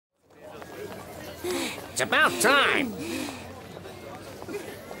It's about time.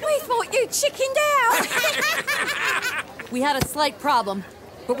 We thought you chickened out. We had a slight problem,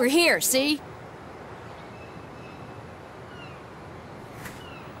 but we're here, see?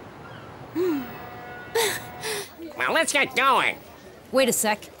 Well, let's get going. Wait a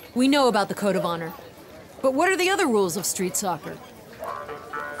sec. We know about the Code of Honor. But what are the other rules of street soccer?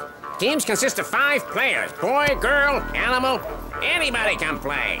 Teams consist of 5 players. Boy, girl, animal. Anybody can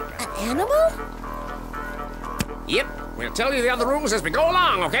play. An animal? Yep. We'll tell you the other rules as we go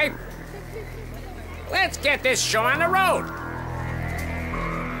along, okay? Let's get this show on the road.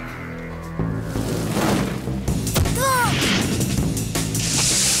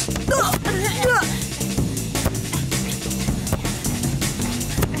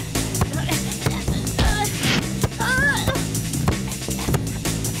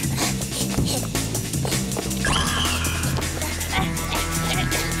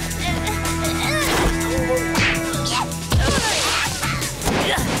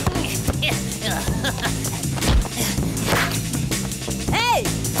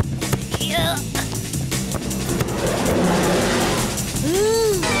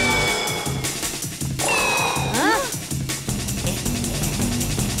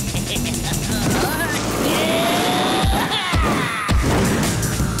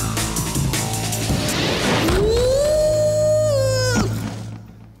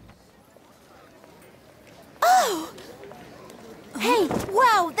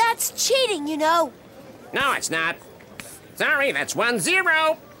 Cheating, you know. No, it's not. Sorry, that's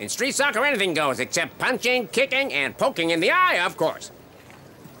 1-0. In street soccer, anything goes except punching, kicking, and poking in the eye, of course.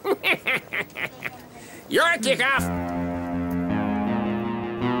 Your kickoff.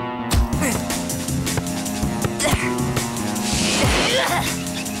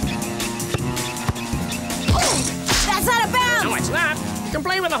 That's out of bounds! No, it's not. You can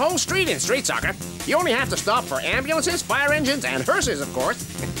play with the whole street in street soccer. You only have to stop for ambulances, fire engines, and hearses, of course.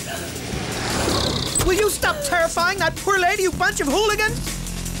 Will you stop terrifying that poor lady, you bunch of hooligans?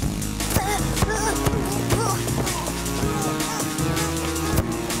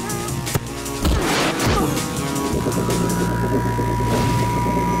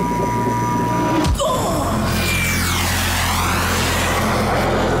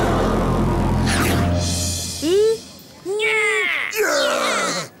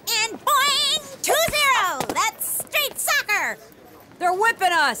 And boing! 2-0! That's street soccer! They're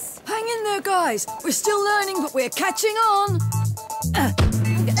whipping us! Hang in there, guys. We're still learning, but we're catching on.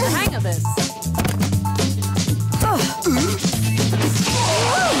 Get the hang of this.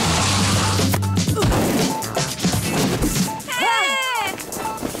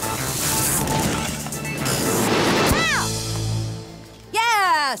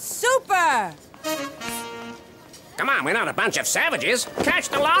 Yeah, super! Come on, we're not a bunch of savages. Catch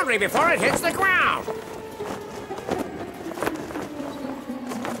the laundry before it hits the ground.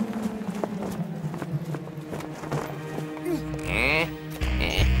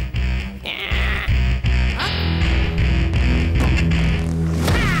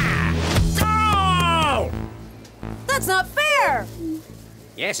 That's not fair!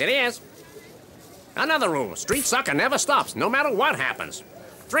 Yes, it is. Another rule. Street soccer never stops, no matter what happens.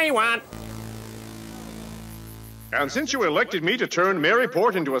 3-1. And since you elected me to turn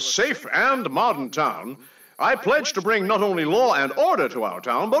Maryport into a safe and modern town, I pledge to bring not only law and order to our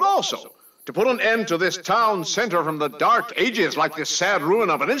town, but also to put an end to this town center from the dark ages like this sad ruin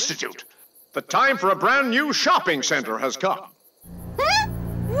of an institute. The time for a brand new shopping center has come. Huh?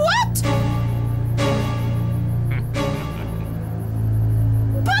 What?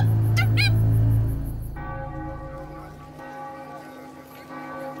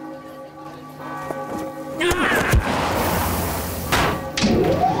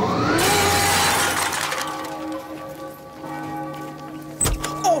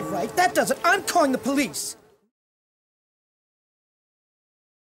 All right, that does it. I'm calling the police.